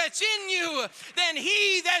he that's in you than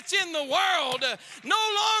he that's in the world. No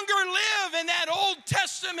longer live in that Old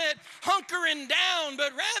Testament hunkering down,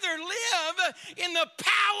 but rather live in the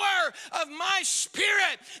power of my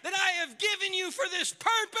Spirit that I have given you for this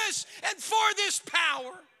purpose and for this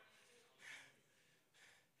power.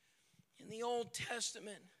 In the Old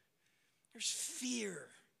Testament, there's fear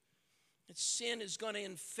that sin is going to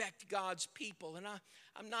infect God's people. And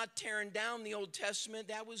I'm not tearing down the Old Testament.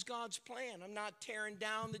 That was God's plan. I'm not tearing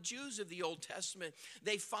down the Jews of the Old Testament.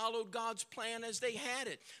 They followed God's plan as they had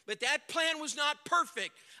it. But that plan was not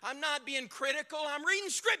perfect. I'm not being critical. I'm reading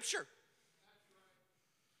Scripture.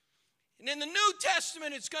 And in the New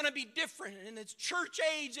Testament, it's going to be different. In the church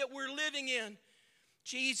age that we're living in,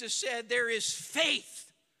 Jesus said there is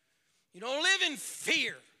faith. You don't live in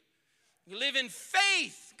fear. You live in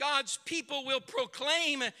faith. God's people will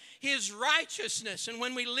proclaim his righteousness. And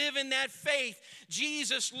when we live in that faith,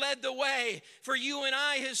 Jesus led the way for you and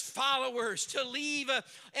I, his followers, to leave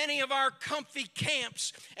any of our comfy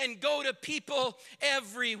camps and go to people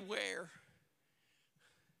everywhere.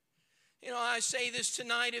 You know, I say this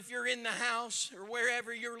tonight, if you're in the house or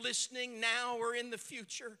wherever you're listening now or in the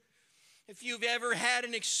future, if you've ever had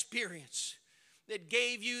an experience that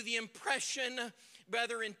gave you the impression,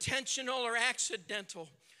 whether intentional or accidental,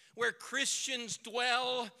 where Christians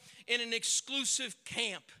dwell in an exclusive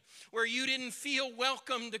camp, where you didn't feel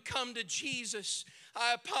welcome to come to Jesus,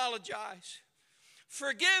 I apologize.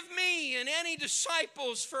 Forgive me and any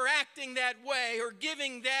disciples for acting that way or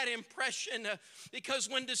giving that impression, because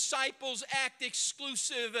when disciples act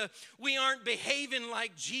exclusive, we aren't behaving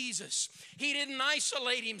like Jesus. He didn't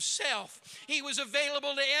isolate himself. He was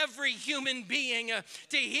available to every human being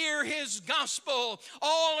to hear his gospel.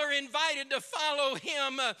 All are invited to follow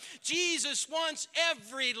him. Jesus wants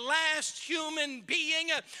every last human being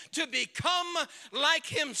to become like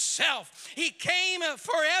himself. He came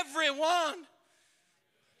for everyone.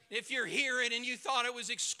 If you're hearing and you thought it was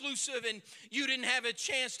exclusive and you didn't have a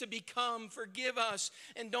chance to become, forgive us,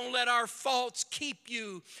 and don't let our faults keep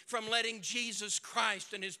you from letting Jesus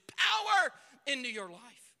Christ and his power into your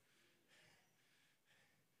life.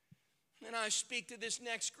 And I speak to this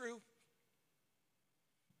next group.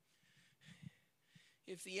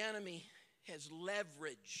 If the enemy has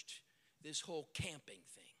leveraged this whole camping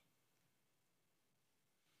thing,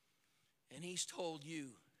 and he's told you,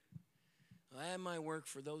 well, that might work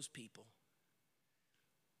for those people,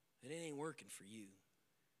 but it ain't working for you.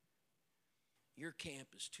 Your camp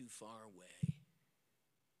is too far away.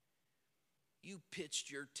 You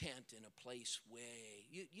pitched your tent in a place way.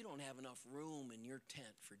 You don't have enough room in your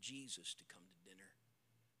tent for Jesus to come to dinner.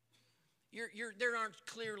 There aren't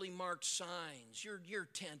clearly marked signs. Your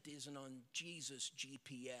tent isn't on Jesus'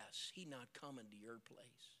 GPS. He's not coming to your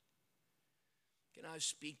place. Can I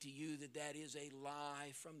speak to you that is a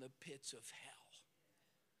lie from the pits of hell?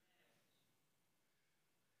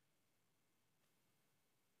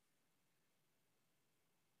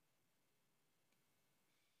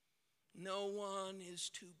 No one is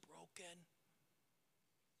too broken.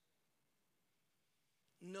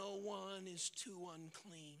 No one is too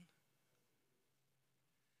unclean.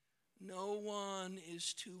 No one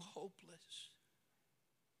is too hopeless.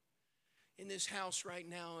 In this house right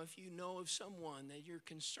now, if you know of someone that you're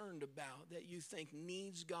concerned about, that you think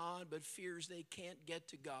needs God but fears they can't get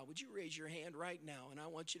to God, would you raise your hand right now? And I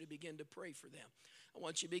want you to begin to pray for them. I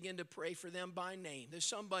want you to begin to pray for them by name. There's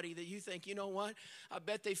somebody that you think, you know what? I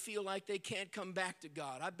bet they feel like they can't come back to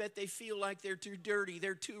God. I bet they feel like they're too dirty,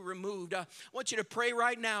 they're too removed. I want you to pray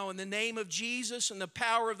right now in the name of Jesus and the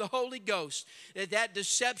power of the Holy Ghost that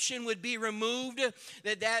deception would be removed,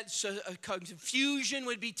 that confusion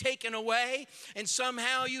would be taken away, and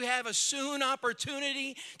somehow you have a soon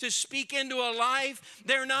opportunity to speak into a life.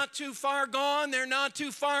 They're not too far gone. They're not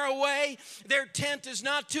too far away. Their tent is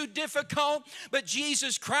not too difficult, but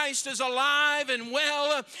Jesus Christ is alive and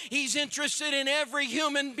well. He's interested in every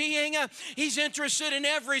human being. He's interested in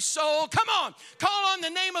every soul. Come on, call on the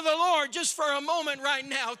name of the Lord just for a moment right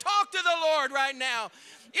now. Talk to the Lord right now.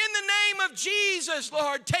 In the name of Jesus,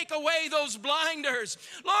 Lord, take away those blinders.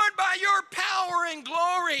 Lord, by your power and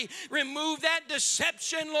glory, remove that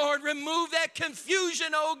deception, Lord. Remove that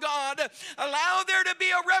confusion, oh God. Allow there to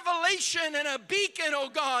be a revelation and a beacon, oh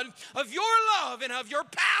God, of your love and of your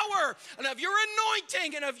power and of your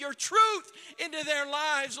anointing and of your truth into their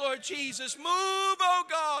lives, Lord Jesus. Move, oh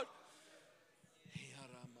God.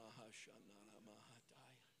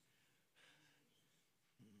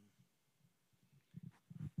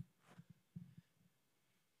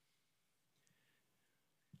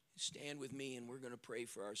 Stand with me, and we're going to pray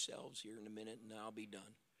for ourselves here in a minute, and I'll be done.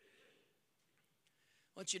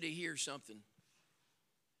 I want you to hear something.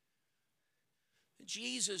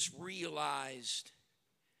 Jesus realized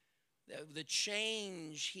that the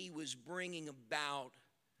change he was bringing about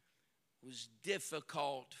was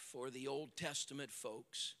difficult for the Old Testament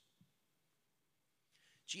folks.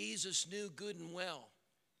 Jesus knew good and well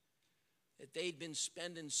that they'd been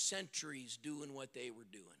spending centuries doing what they were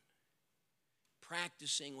doing.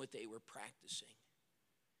 Practicing what they were practicing,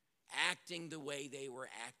 acting the way they were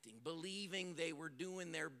acting, believing they were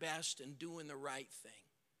doing their best and doing the right thing.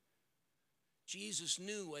 Jesus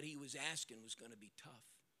knew what he was asking was going to be tough.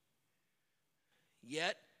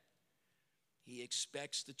 Yet, he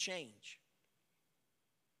expects the change.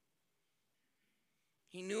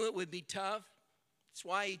 He knew it would be tough. That's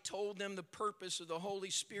why he told them the purpose of the Holy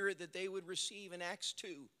Spirit that they would receive in Acts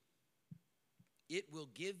 2. It will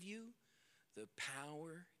give you the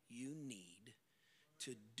power you need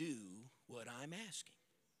to do what I'm asking.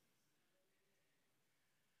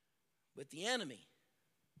 But the enemy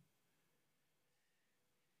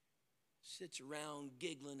sits around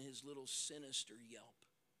giggling his little sinister yelp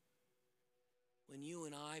when you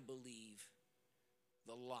and I believe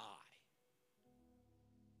the lie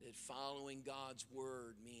that following God's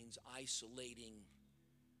word means isolating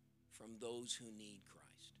from those who need Christ.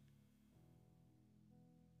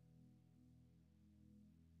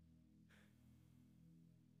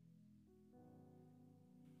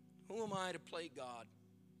 Who am I to play God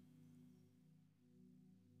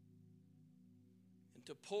and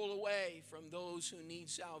to pull away from those who need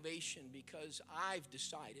salvation because I've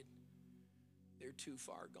decided they're too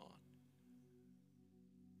far gone?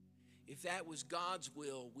 If that was God's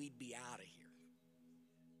will, we'd be out of here.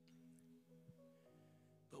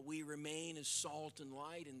 But we remain as salt and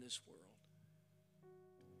light in this world,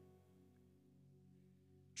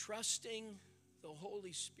 trusting the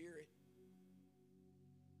Holy Spirit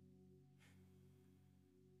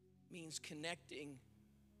means connecting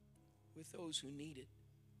with those who need it.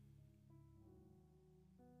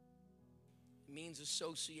 It means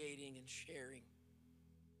associating and sharing.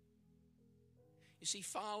 You see,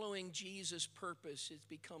 following Jesus' purpose, it's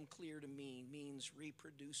become clear to me, means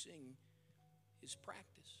reproducing his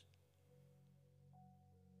practice.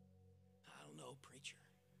 I don't know, preacher.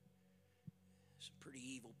 Some pretty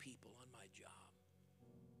evil people on my job.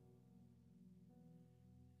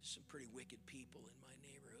 Some pretty wicked people in my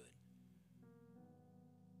neighborhood.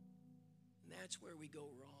 And that's where we go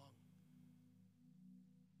wrong.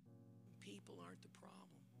 People aren't the problem.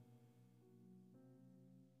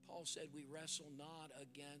 Paul said we wrestle not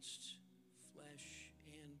against flesh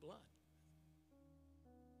and blood,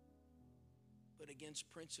 but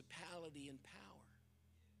against principality and power,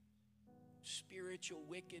 spiritual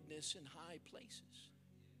wickedness in high places.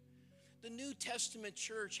 The New Testament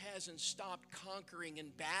church hasn't stopped conquering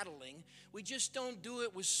and battling. We just don't do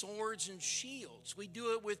it with swords and shields. We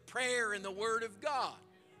do it with prayer and the Word of God.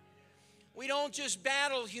 We don't just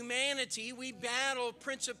battle humanity, we battle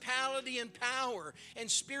principality and power and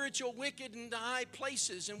spiritual wicked in high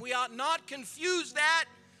places. And we ought not confuse that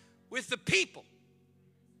with the people.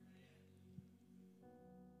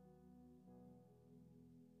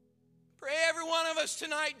 Pray every one of us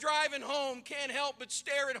tonight driving home can't help but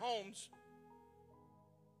stare at homes.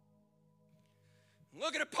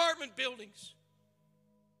 Look at apartment buildings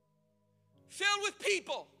filled with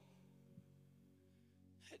people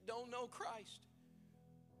that don't know Christ.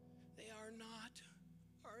 They are not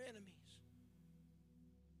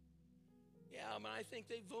come and I think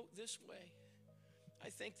they vote this way. I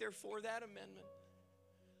think they're for that amendment.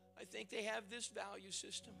 I think they have this value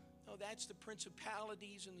system. No, that's the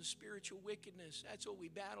principalities and the spiritual wickedness. That's what we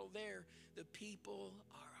battle there. The people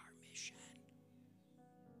are our mission.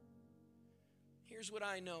 Here's what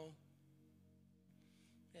I know.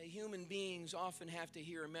 That human beings often have to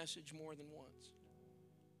hear a message more than once.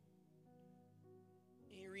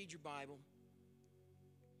 You read your Bible.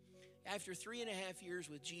 After 3.5 years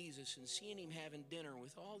with Jesus and seeing him having dinner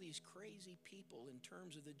with all these crazy people in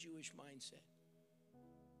terms of the Jewish mindset.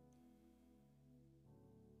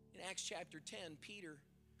 In Acts chapter 10, Peter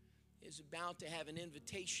is about to have an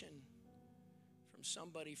invitation from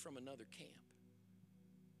somebody from another camp.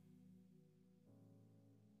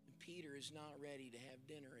 And Peter is not ready to have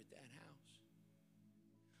dinner at that house.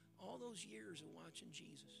 All those years of watching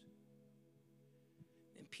Jesus.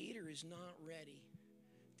 And Peter is not ready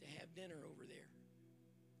to have dinner over there.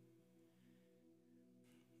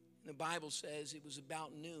 And the Bible says it was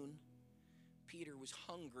about noon. Peter was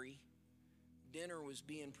hungry. Dinner was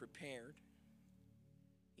being prepared.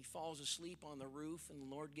 He falls asleep on the roof and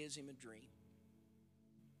the Lord gives him a dream.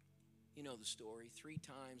 You know the story. 3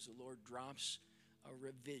 times the Lord drops a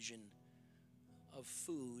revision of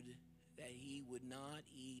food that he would not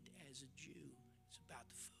eat as a Jew. It's about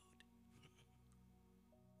the food.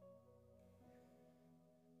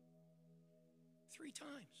 Three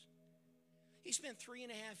times. He spent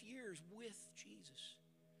 3.5 years with Jesus.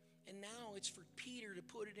 And now it's for Peter to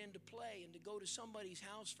put it into play and to go to somebody's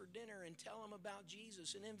house for dinner and tell them about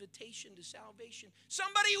Jesus, an invitation to salvation.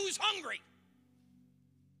 Somebody who's hungry.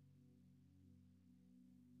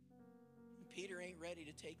 And Peter ain't ready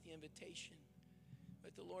to take the invitation.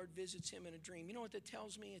 But the Lord visits him in a dream. You know what that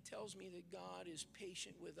tells me? It tells me that God is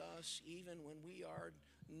patient with us even when we are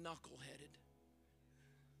knuckleheaded.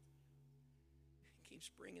 He keeps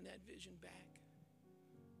bringing that vision back.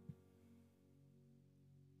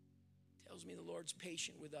 Tells me the Lord's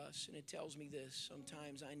patient with us, and it tells me this: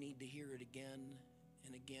 sometimes I need to hear it again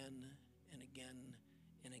and again and again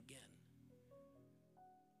and again.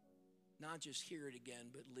 Not just hear it again,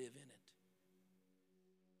 but live in it.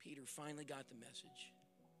 Peter finally got the message.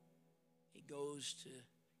 He goes to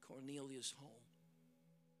Cornelius' home.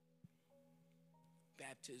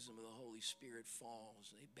 Baptism of the Holy Spirit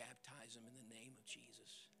falls. They baptize him in the name of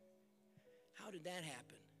Jesus. How did that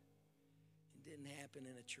happen? It didn't happen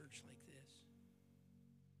in a church like this.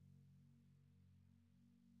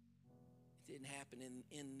 It didn't happen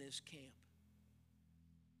in this camp.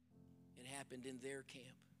 It happened in their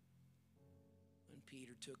camp when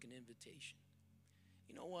Peter took an invitation.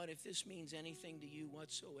 You know what? If this means anything to you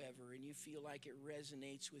whatsoever and you feel like it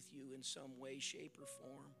resonates with you in some way, shape, or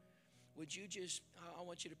form, would you just, I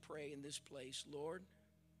want you to pray in this place, Lord,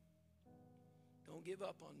 don't give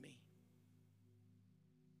up on me.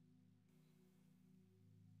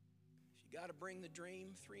 If you got to bring the dream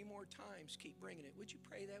 3 more times, keep bringing it. Would you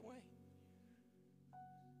pray that way?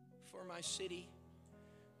 For my city,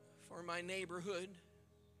 for my neighborhood,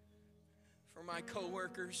 for my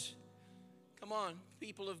coworkers. Come on,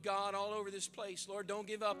 people of God all over this place. Lord, don't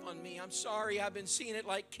give up on me. I'm sorry, I've been seeing it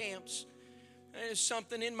like camps. There's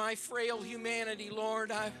something in my frail humanity,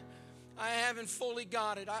 Lord. I haven't fully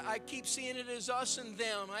got it. I keep seeing it as us and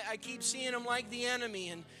them. I keep seeing them like the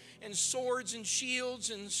enemy and swords and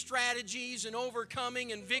shields and strategies and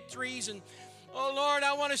overcoming and victories. And oh, Lord,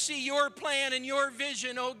 I want to see your plan and your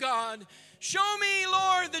vision, oh God. Show me,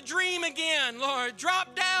 Lord, the dream again, Lord.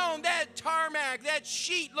 Drop down that tarmac, that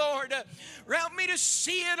sheet, Lord. Help me to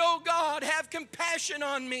see it, oh God. Have compassion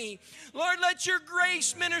on me. Lord, let your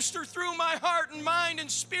grace minister through my heart and mind and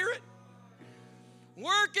spirit.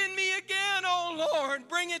 Work in me again, oh Lord.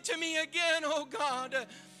 Bring it to me again, oh God.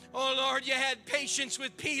 Oh, Lord, you had patience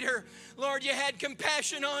with Peter. Lord, you had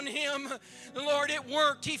compassion on him. Lord, it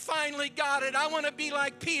worked. He finally got it. I want to be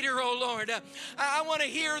like Peter, oh, Lord. I want to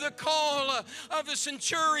hear the call of the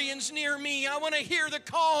centurions near me. I want to hear the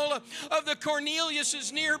call of the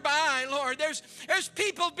Corneliuses nearby, Lord. There's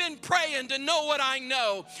people been praying to know what I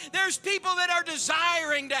know. There's people that are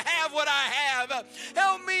desiring to have what I have.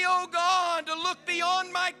 Help me, oh, God, to look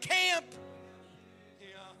beyond my camp.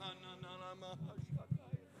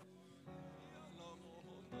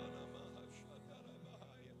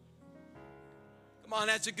 Come on,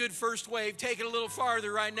 that's a good first wave. Take it a little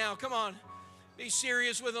farther right now. Come on. Be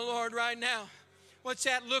serious with the Lord right now. What's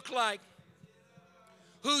that look like?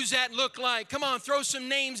 Who's that look like? Come on, throw some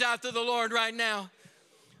names out to the Lord right now.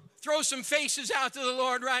 Throw some faces out to the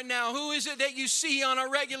Lord right now. Who is it that you see on a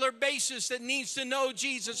regular basis that needs to know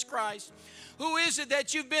Jesus Christ? Who is it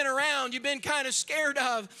that you've been around, you've been kind of scared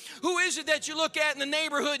of? Who is it that you look at in the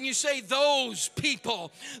neighborhood and you say, those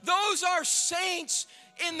people, those are saints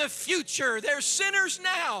in the future. They're sinners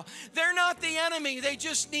now. They're not the enemy. They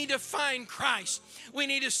just need to find Christ. We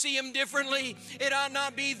need to see Him differently. It ought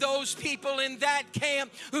not be those people in that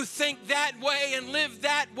camp who think that way and live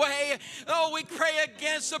that way. Oh, we pray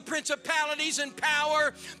against the principalities and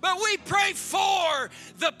power, but we pray for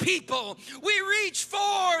the people. We reach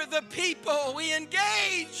for the people. We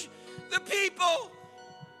engage the people.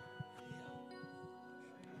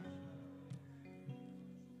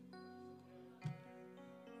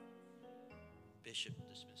 Bishop,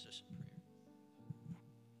 dismiss us in prayer.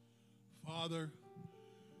 Father,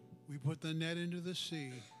 we put the net into the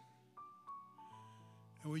sea,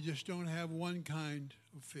 and we just don't have one kind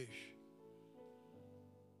of fish,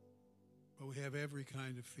 but we have every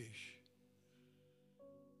kind of fish.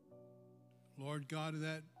 Lord God,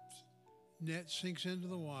 that net sinks into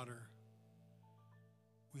the water.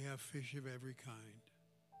 We have fish of every kind.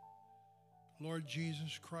 Lord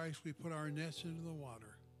Jesus Christ, we put our nets into the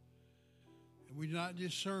water. And we not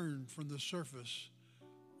discern from the surface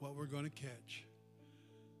what we're going to catch.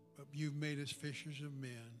 But you've made us fishers of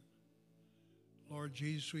men. Lord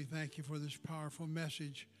Jesus, we thank you for this powerful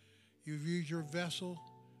message. You've used your vessel.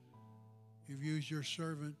 You've used your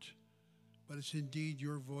servant. But it's indeed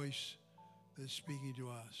your voice that's speaking to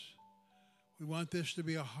us. We want this to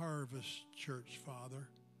be a harvest church, Father.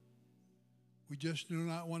 We just do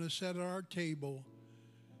not want to sit at our table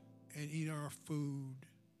and eat our food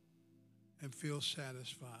and feel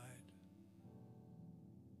satisfied.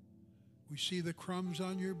 We see the crumbs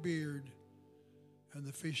on your beard and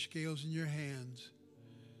the fish scales in your hands,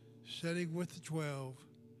 sitting with the 12,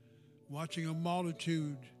 watching a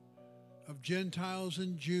multitude of Gentiles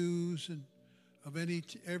and Jews and of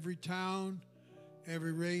every town,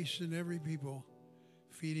 every race, and every people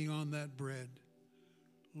feeding on that bread.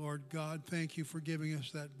 Lord God, thank you for giving us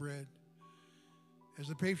that bread. As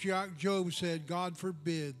the patriarch Job said, God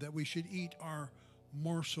forbid that we should eat our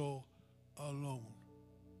morsel alone.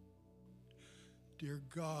 Dear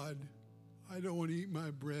God, I don't want to eat my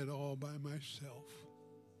bread all by myself.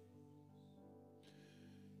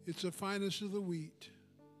 It's the finest of the wheat.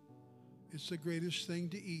 It's the greatest thing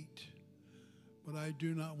to eat. But I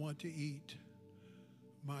do not want to eat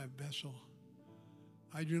my vessel.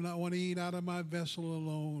 I do not want to eat out of my vessel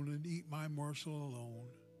alone and eat my morsel alone.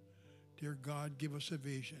 Dear God, give us a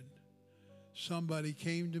vision. Somebody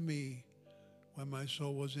came to me when my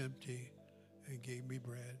soul was empty and gave me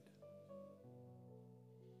bread.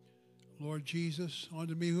 Lord Jesus,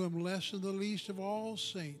 unto me who am less than the least of all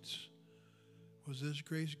saints was this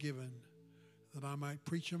grace given, that I might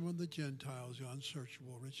preach among the Gentiles the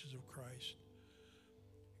unsearchable riches of Christ.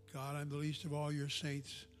 God, I'm the least of all your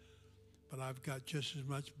saints, but I've got just as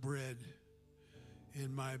much bread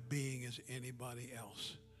in my being as anybody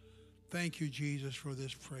else. Thank you, Jesus, for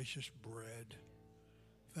this precious bread.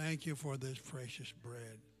 Thank you for this precious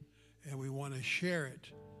bread. And we want to share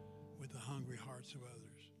it with the hungry hearts of others.